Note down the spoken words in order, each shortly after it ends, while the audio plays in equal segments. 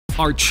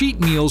Are cheat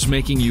meals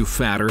making you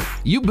fatter?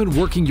 You've been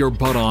working your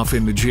butt off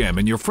in the gym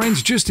and your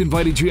friends just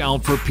invited you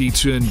out for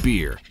pizza and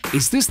beer.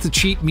 Is this the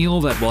cheat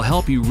meal that will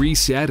help you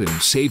reset and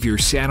save your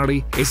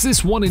sanity? Is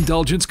this one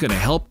indulgence going to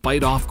help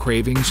bite off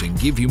cravings and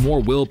give you more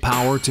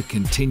willpower to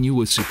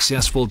continue a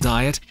successful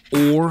diet?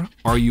 Or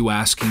are you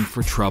asking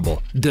for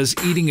trouble? Does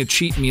eating a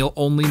cheat meal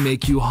only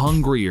make you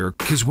hungrier?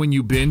 Because when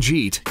you binge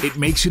eat, it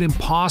makes it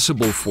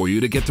impossible for you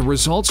to get the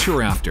results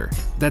you're after.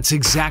 That's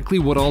exactly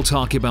what I'll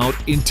talk about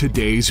in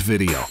today's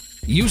video.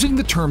 Using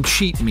the term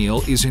cheat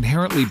meal is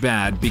inherently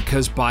bad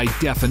because, by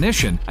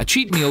definition, a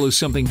cheat meal is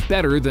something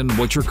better than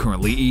what you're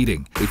currently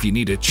eating. If you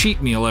need a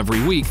cheat meal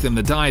every week, then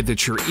the diet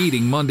that you're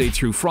eating Monday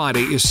through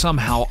Friday is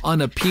somehow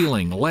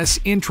unappealing, less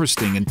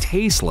interesting, and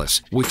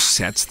tasteless, which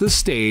sets the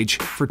stage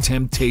for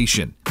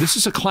temptation. This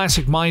is a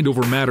classic mind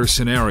over matter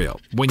scenario.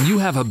 When you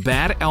have a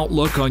bad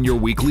outlook on your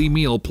weekly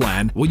meal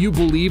plan, when you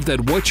believe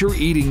that what you're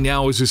eating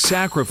now is a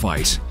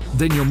sacrifice,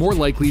 then you're more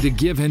likely to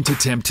give in to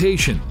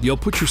temptation. You'll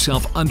put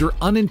yourself under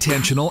unintentional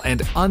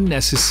and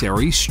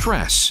unnecessary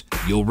stress.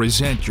 You'll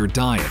resent your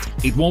diet.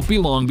 It won't be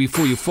long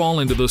before you fall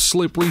into the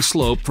slippery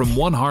slope from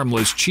one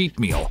harmless cheat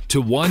meal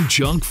to one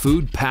junk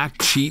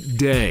food-packed cheat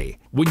day.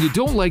 When you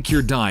don't like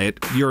your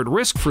diet, you're at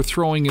risk for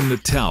throwing in the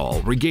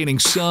towel, regaining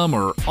some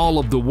or all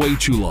of the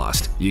weight you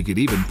lost. You could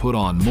even put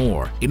on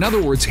more. In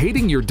other words,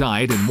 hating your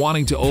diet and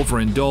wanting to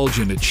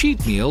overindulge in a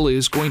cheat meal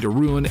is going to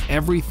ruin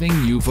everything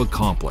you've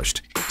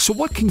accomplished. So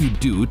what can you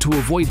do to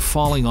avoid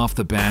falling off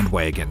the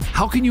bandwagon?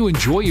 How can you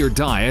enjoy your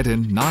diet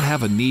and not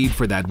have a need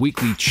for that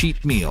weekly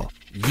cheat meal?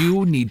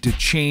 You need to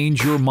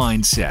change your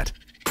mindset.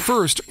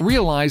 First,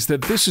 realize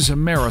that this is a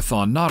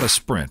marathon, not a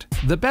sprint.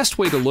 The best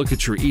way to look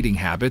at your eating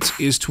habits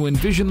is to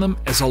envision them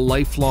as a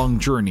lifelong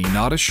journey,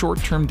 not a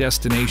short-term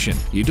destination.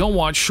 You don't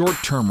want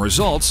short-term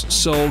results,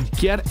 so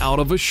get out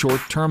of a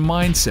short-term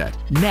mindset.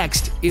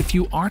 Next, if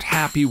you aren't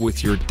happy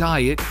with your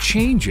diet,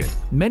 change it.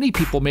 Many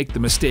people make the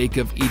mistake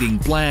of eating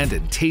bland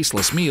and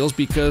tasteless meals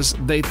because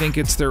they think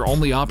it's their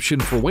only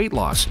option for weight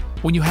loss.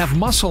 When you have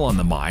muscle on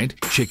the mind,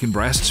 chicken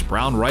breasts,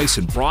 brown rice,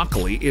 and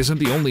broccoli isn't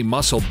the only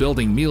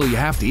muscle-building meal you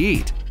have to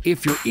eat.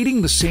 If you're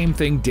eating the same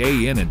thing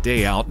day in and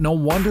day out, no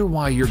wonder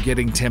why you're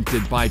getting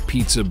tempted by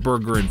pizza,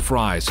 burger, and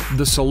fries.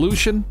 The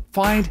solution?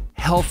 Find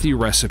healthy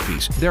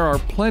recipes. There are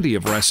plenty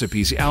of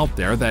recipes out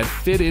there that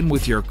fit in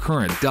with your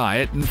current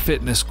diet and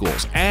fitness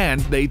goals,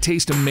 and they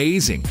taste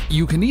amazing.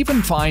 You can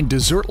even find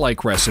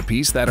dessert-like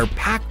recipes that are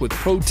packed with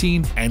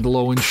protein and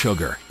low in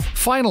sugar.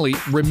 Finally,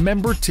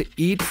 remember to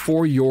eat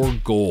for your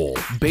goal.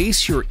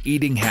 Base your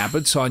eating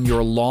habits on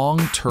your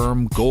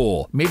long-term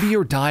goal. Maybe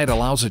your diet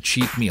allows a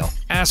cheat meal.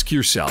 Ask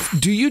yourself,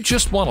 do you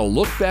just want to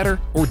look better,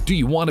 or do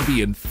you want to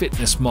be in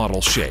fitness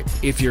model shape?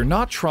 If you're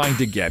not trying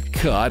to get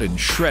cut and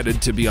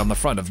shredded to be on the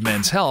front of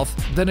Men's Health,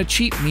 then a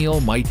cheat meal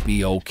might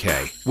be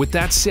okay. With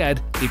that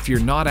said, if you're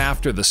not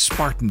after the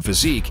Spartan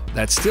physique,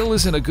 that still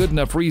isn't a good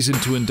enough reason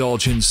to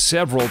indulge in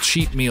several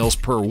cheat meals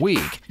per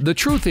week. The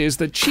truth is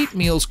that cheat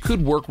meals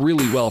could work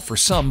really well for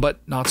some,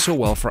 but not so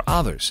well for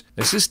others.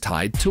 This is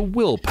tied to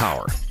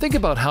willpower. Think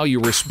about how you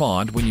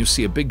respond when you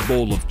see a big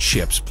bowl of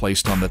chips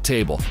placed on the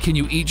table. Can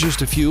you eat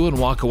just a few and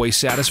walk away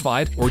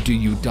satisfied, or do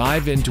you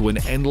dive into an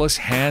endless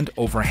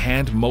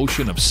hand-over-hand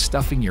motion of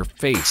stuffing your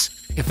face?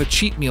 If a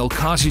cheat meal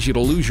causes you to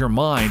lose your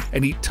mind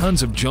and eat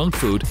tons of junk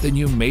food, then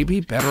you may be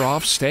better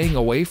off staying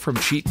away from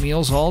cheat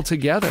meals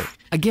altogether.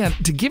 Again,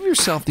 to give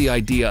yourself the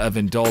idea of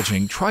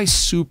indulging, try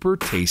super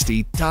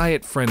tasty,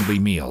 diet-friendly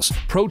meals.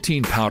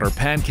 Protein powder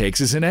pancakes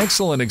is an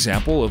excellent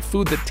example of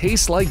food that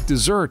tastes like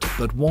dessert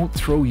but won't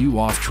throw you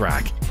off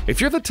track.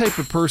 If you're the type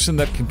of person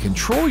that can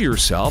control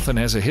yourself and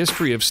has a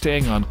history of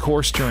staying on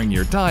course during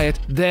your diet,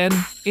 then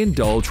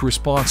indulge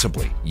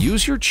responsibly.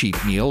 Use your cheat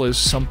meal as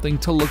something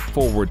to look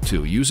forward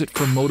to. Use it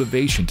for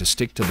motivation to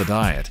stick to the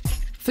diet.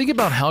 Think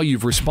about how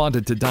you've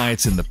responded to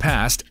diets in the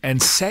past and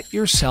set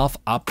yourself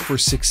up for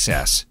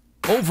success.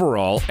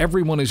 Overall,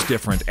 everyone is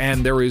different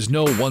and there is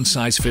no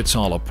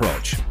one-size-fits-all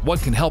approach. What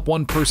can help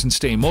one person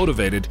stay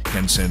motivated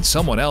can send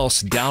someone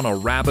else down a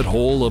rabbit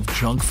hole of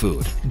junk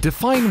food.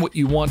 Define what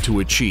you want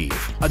to achieve.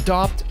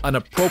 Adopt an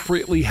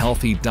appropriately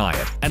healthy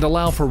diet and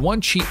allow for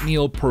one cheat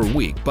meal per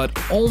week, but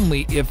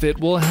only if it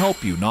will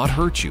help you, not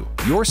hurt you.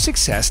 Your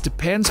success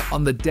depends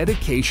on the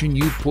dedication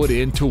you put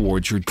in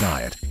towards your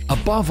diet.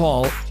 Above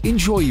all,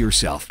 enjoy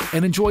yourself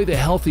and enjoy the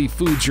healthy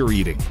foods you're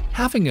eating.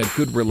 Having a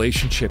good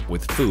relationship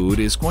with food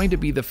is going to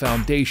be the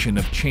foundation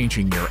of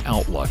changing your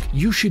outlook.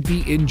 You should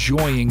be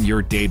enjoying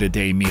your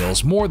day-to-day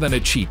meals more than a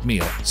cheat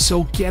meal,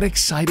 so get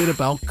excited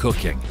about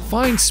cooking.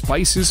 Find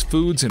spices,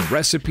 foods, and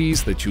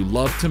recipes that you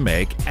love to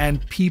make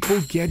and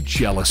people get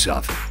jealous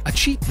of. A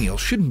cheat meal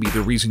shouldn't be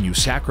the reason you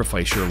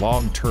sacrifice your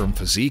long-term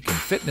physique and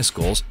fitness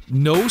goals.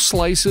 No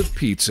slice of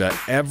pizza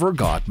ever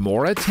got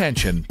more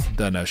attention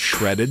than a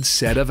shredded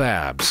set of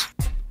abs.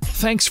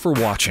 Thanks for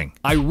watching.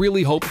 I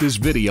really hope this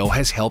video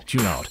has helped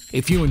you out.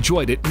 If you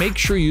enjoyed it, make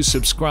sure you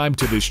subscribe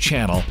to this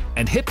channel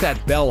and hit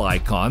that bell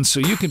icon so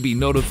you can be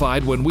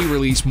notified when we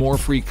release more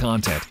free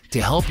content.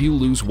 to help you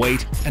lose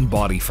weight and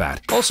body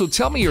fat. Also,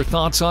 tell me your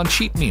thoughts on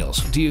cheat meals.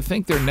 Do you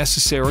think they're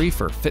necessary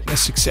for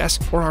fitness success,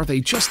 or are they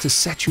just to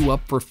set you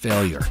up for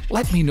failure?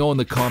 Let me know in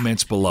the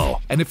comments below.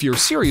 And if you're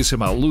serious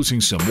about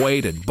losing some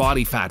weight and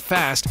body fat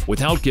fast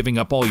without giving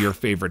up all your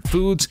favorite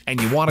foods,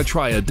 and you want to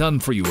try a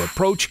done-for-you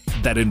approach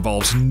that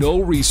involves no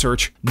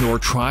research nor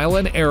trial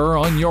and error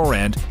on your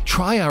end,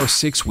 try our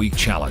 6-week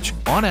challenge.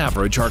 On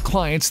average, our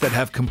clients that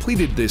have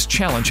completed this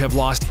challenge have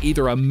lost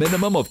either a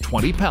minimum of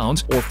 20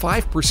 pounds or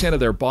 5% of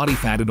their body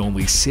fat in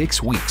only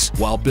 6 weeks,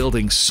 while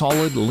building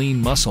solid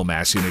lean muscle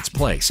mass in its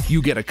place.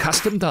 You get a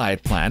custom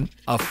diet plan,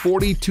 a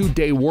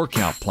 42-day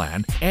workout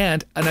plan,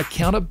 and an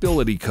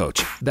accountability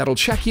coach that'll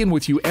check in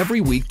with you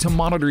every week to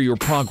monitor your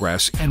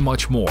progress and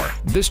much more.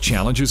 This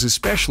challenge is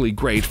especially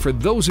great for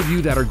those of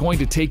you that are going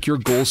to take your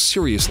goals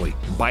seriously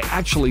by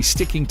actually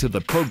sticking to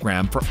the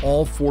program for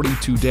all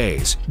 42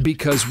 days,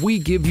 because we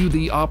give you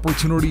the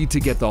opportunity to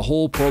get the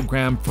whole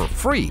program for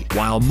free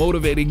while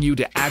motivating you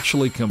to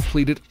actually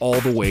complete it all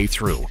the way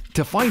through.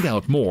 To find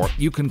out more,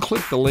 you can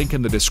click the link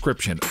in the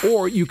description,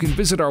 or you can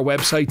visit our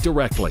website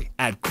directly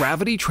at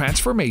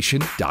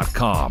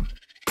gravitytransformation.com.